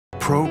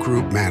Pro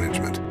Group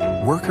Management.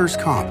 Workers'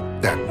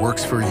 comp that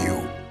works for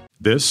you.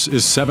 This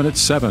is 7 at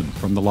 7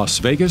 from the Las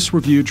Vegas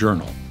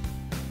Review-Journal.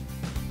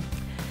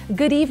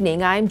 Good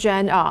evening, I'm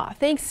Jen Ah.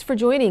 Thanks for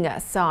joining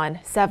us on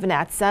 7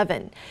 at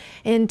 7.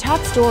 In Top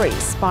Stories,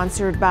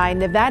 sponsored by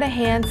Nevada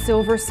Hand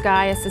Silver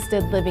Sky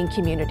Assisted Living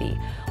Community.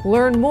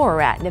 Learn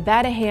more at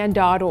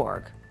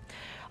nevadahand.org.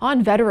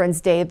 On Veterans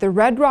Day, the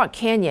Red Rock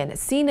Canyon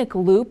Scenic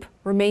Loop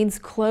remains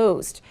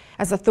closed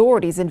as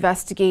authorities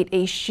investigate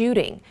a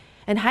shooting,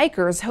 and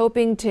hikers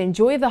hoping to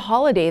enjoy the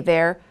holiday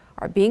there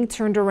are being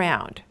turned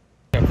around.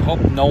 I hope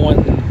no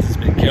one's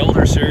been killed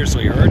or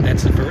seriously hurt.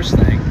 That's the first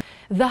thing.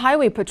 The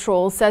Highway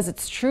Patrol says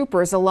its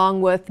troopers,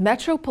 along with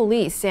Metro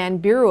Police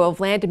and Bureau of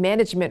Land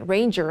Management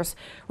Rangers,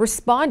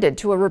 responded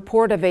to a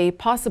report of a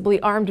possibly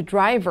armed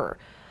driver.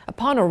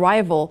 Upon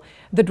arrival,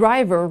 the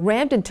driver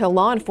rammed into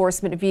law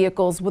enforcement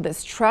vehicles with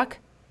his truck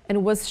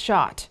and was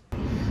shot.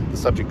 The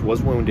subject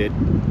was wounded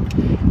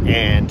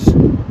and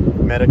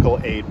medical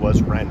aid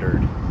was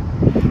rendered.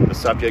 The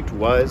subject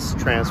was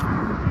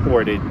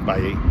transported by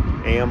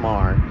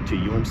AMR to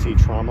UMC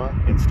Trauma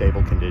in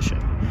stable condition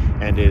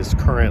and is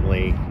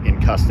currently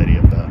in custody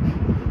of the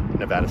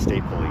Nevada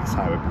State Police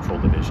Highway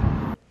Patrol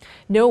Division.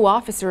 No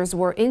officers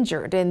were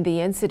injured in the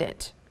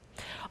incident.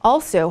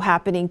 Also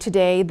happening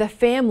today, the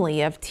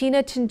family of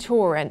Tina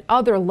Tintor and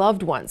other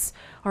loved ones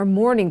are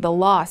mourning the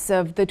loss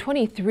of the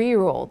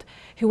 23-year-old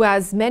who,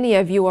 as many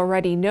of you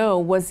already know,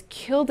 was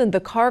killed in the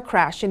car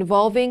crash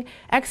involving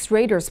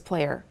ex-Raiders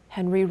player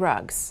Henry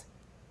Ruggs.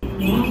 You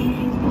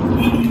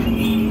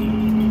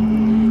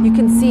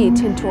can see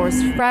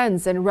Tintor's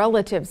friends and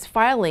relatives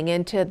filing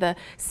into the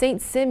St.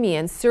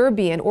 Simeon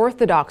Serbian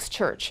Orthodox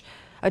Church,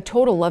 a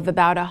total of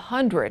about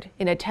 100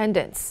 in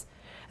attendance.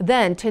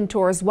 Then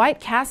Tintor's white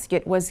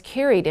casket was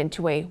carried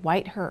into a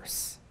white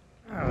hearse.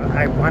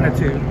 I wanted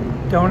to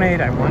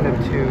donate, I wanted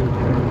to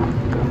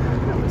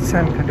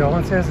send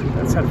condolences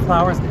and send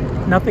flowers.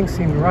 Nothing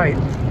seemed right.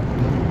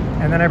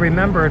 And then I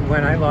remembered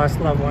when I lost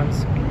loved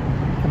ones,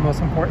 the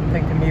most important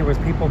thing to me was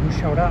people who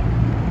showed up.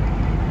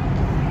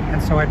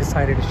 And so I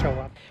decided to show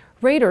up.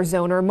 Raiders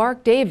owner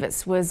Mark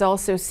Davis was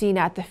also seen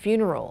at the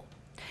funeral.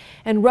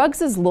 And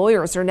Ruggs'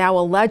 lawyers are now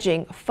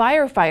alleging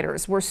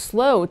firefighters were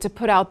slow to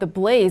put out the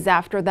blaze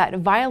after that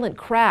violent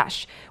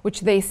crash,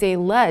 which they say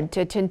led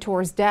to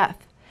Tintor's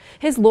death.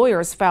 His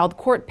lawyers filed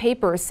court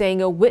papers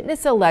saying a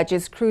witness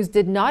alleges crews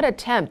did not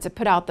attempt to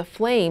put out the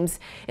flames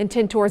in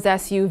Tintor's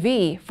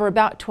SUV for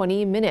about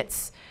 20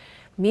 minutes.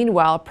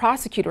 Meanwhile,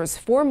 prosecutors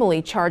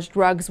formally charged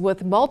Ruggs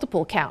with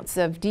multiple counts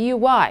of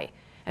DUI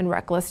and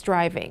reckless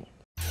driving.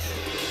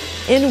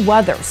 In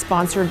weather,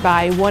 sponsored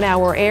by 1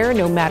 Hour Air,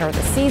 no matter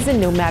the season,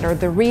 no matter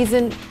the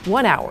reason,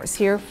 1 Hour's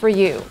here for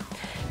you.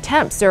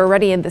 Temps are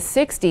already in the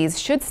 60s,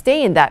 should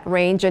stay in that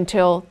range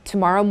until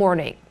tomorrow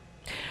morning.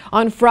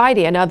 On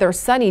Friday, another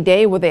sunny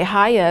day with a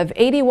high of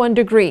 81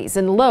 degrees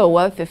and low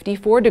of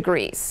 54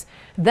 degrees.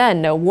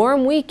 Then a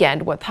warm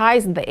weekend with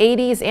highs in the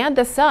 80s and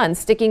the sun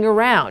sticking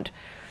around.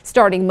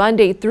 Starting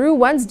Monday through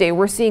Wednesday,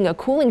 we're seeing a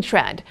cooling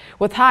trend,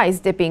 with highs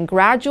dipping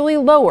gradually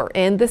lower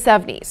in the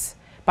 70s.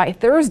 By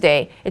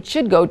Thursday, it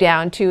should go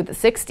down to the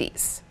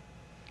 60s.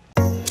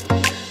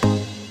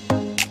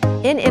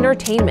 In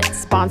entertainment,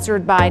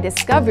 sponsored by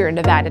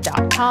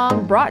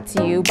DiscoverNevada.com, brought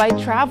to you by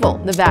Travel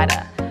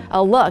Nevada.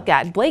 A look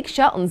at Blake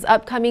Shelton's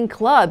upcoming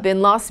club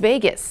in Las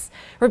Vegas.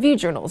 Review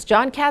Journal's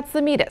John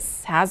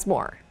Katsimides has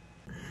more.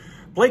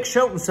 Blake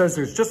Shelton says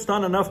there's just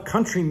not enough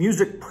country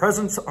music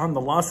presence on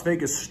the Las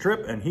Vegas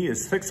Strip, and he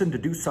is fixing to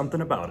do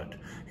something about it.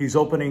 He's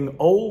opening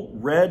Old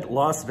Red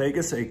Las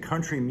Vegas, a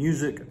country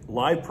music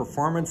live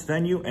performance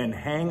venue and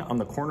hang on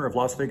the corner of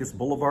Las Vegas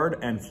Boulevard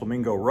and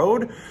Flamingo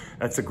Road.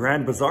 That's a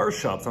Grand Bazaar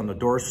shops on the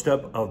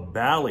doorstep of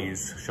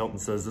Bally's. Shelton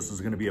says this is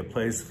going to be a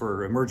place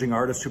for emerging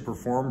artists who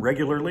perform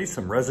regularly,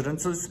 some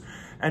residences,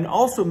 and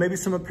also maybe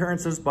some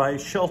appearances by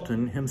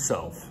Shelton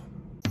himself.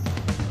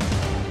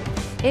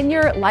 In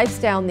your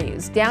lifestyle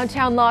news,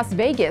 downtown Las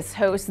Vegas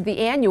hosts the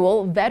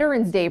annual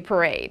Veterans Day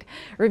Parade.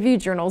 Review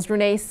Journal's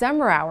Renee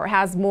Summerhour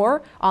has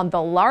more on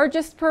the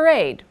largest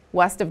parade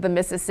west of the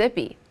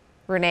Mississippi.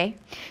 Renee?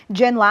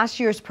 Jen, last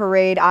year's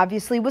parade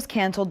obviously was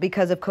canceled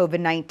because of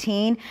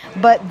COVID-19,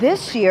 but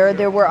this year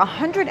there were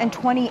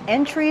 120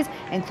 entries,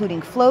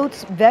 including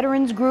floats,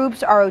 veterans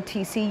groups,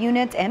 ROTC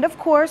units, and of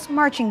course,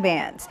 marching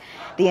bands.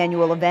 The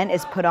annual event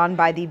is put on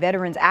by the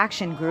Veterans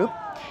Action Group.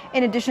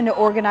 In addition to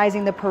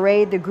organizing the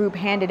parade, the group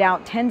handed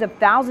out tens of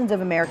thousands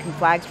of American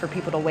flags for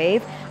people to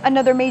wave.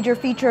 Another major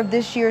feature of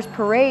this year's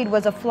parade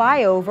was a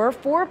flyover,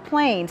 4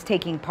 planes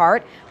taking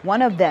part,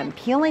 one of them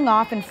peeling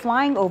off and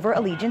flying over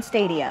Allegiant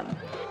Stadium.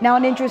 Now,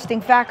 an interesting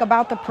fact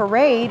about the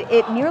parade,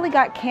 it nearly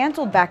got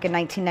canceled back in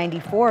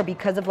 1994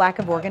 because of lack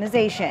of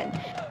organization.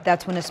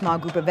 That's when a small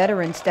group of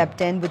veterans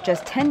stepped in with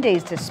just 10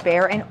 days to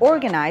spare and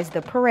organized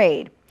the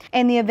parade.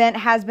 And the event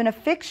has been a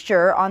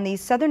fixture on the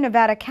Southern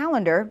Nevada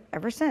calendar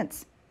ever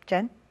since.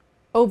 Jen?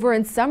 Over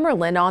in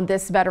Summerlin on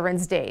this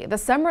Veterans Day, the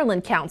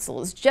Summerlin Council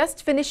is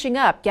just finishing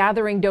up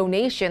gathering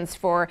donations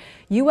for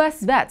U.S.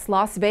 Vets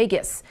Las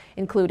Vegas,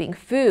 including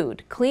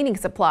food, cleaning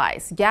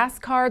supplies, gas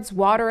cards,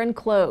 water, and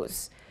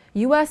clothes.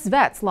 U.S.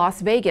 Vets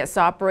Las Vegas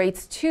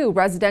operates 2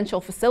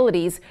 residential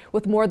facilities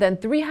with more than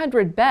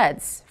 300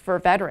 beds for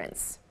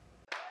veterans.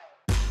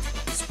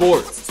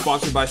 Sports,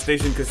 sponsored by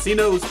Station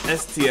Casinos,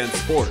 STN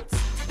Sports.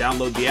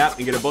 Download the app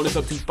and get a bonus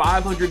up to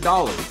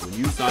 $500 when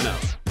you sign up.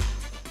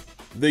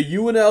 The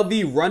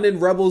UNLV Runnin'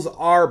 Rebels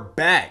are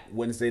back.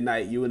 Wednesday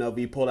night,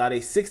 UNLV pulled out a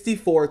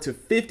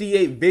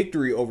 64-58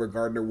 victory over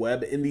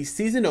Gardner-Webb in the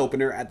season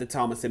opener at the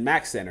Thomas &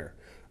 Mack Center,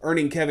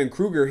 earning Kevin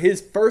Kruger his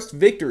first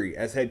victory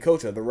as head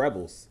coach of the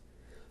Rebels.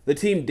 The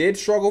team did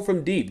struggle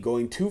from deep,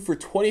 going 2 for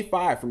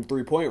 25 from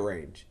three-point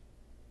range.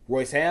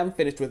 Royce Ham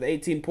finished with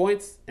 18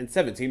 points and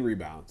 17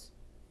 rebounds.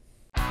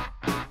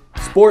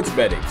 Sports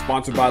betting,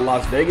 sponsored by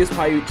Las Vegas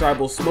Paiute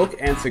Tribal Smoke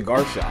and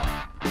Cigar Shop.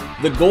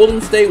 The Golden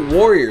State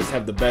Warriors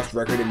have the best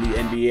record in the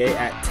NBA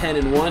at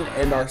 10-1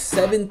 and are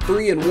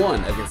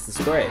 7-3-1 against the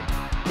spread.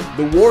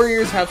 The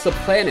Warriors have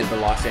supplanted the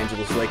Los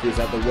Angeles Lakers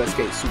at the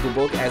Westgate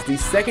Superbook as the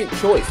second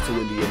choice to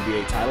win the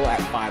NBA title at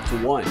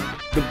 5-1.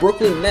 The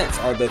Brooklyn Nets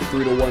are the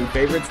 3-1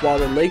 favorites, while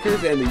the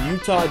Lakers and the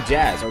Utah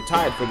Jazz are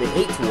tied for the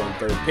 8-1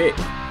 third pick.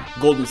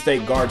 Golden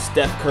State guard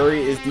Steph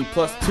Curry is the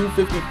plus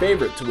 250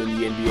 favorite to win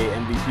the NBA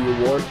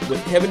MVP award,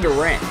 with Kevin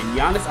Durant and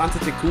Giannis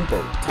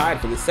Antetokounmpo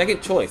tied for the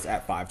second choice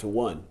at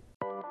 5-1.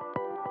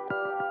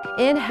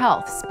 In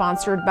Health,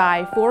 sponsored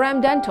by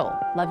 4M Dental.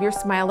 Love your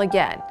smile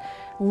again.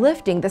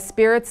 Lifting the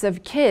spirits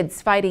of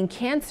kids fighting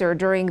cancer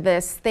during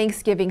this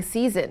Thanksgiving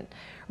season.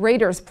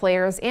 Raiders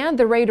players and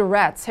the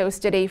Raiderettes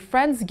hosted a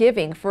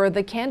Friendsgiving for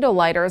the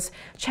Candlelighters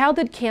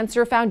Childhood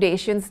Cancer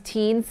Foundation's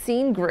Teen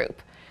Scene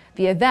Group.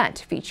 The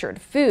event featured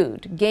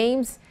food,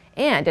 games,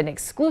 and an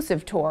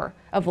exclusive tour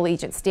of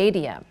Allegiant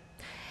Stadium.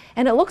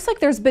 And it looks like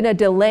there's been a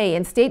delay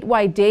in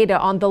statewide data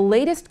on the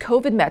latest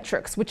COVID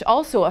metrics, which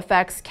also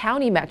affects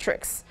county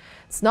metrics.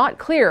 It's not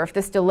clear if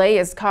this delay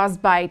is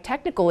caused by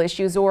technical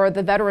issues or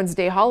the Veterans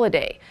Day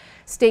holiday.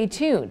 Stay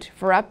tuned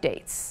for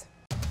updates.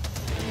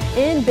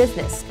 In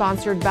Business,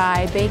 sponsored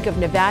by Bank of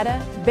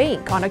Nevada,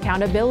 Bank on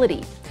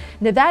Accountability.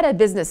 Nevada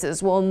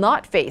businesses will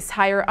not face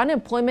higher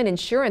unemployment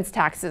insurance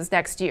taxes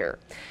next year.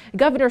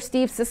 Governor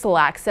Steve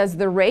Sisolak says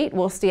the rate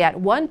will stay at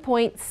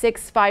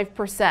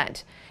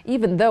 1.65%,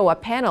 even though a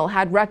panel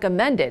had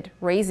recommended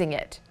raising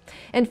it.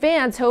 And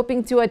fans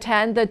hoping to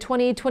attend the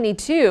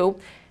 2022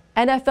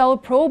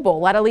 NFL Pro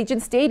Bowl at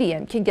Allegiant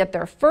Stadium can get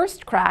their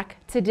first crack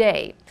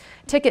today.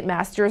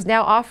 Ticketmaster is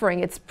now offering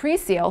its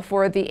pre-sale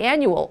for the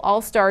annual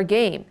All-Star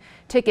Game.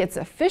 Tickets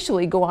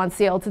officially go on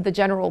sale to the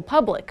general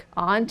public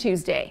on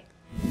Tuesday.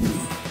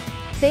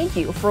 Thank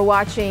you for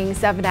watching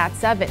 7 at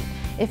 7.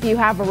 If you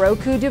have a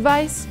Roku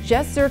device,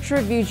 just search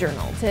Review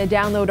Journal to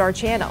download our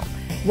channel.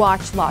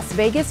 Watch Las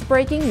Vegas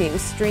breaking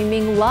news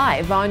streaming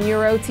live on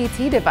your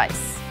OTT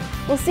device.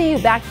 We'll see you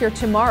back here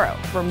tomorrow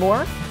for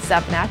more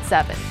 7 at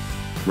 7.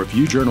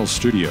 Review Journal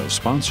Studio,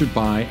 sponsored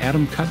by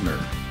Adam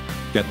Kuttner.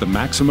 Get the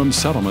maximum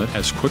settlement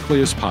as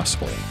quickly as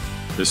possible.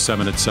 This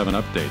 7 at 7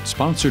 update,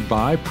 sponsored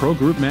by Pro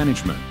Group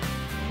Management.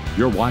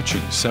 You're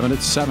watching 7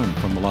 at 7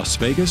 from the Las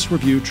Vegas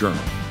Review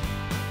Journal.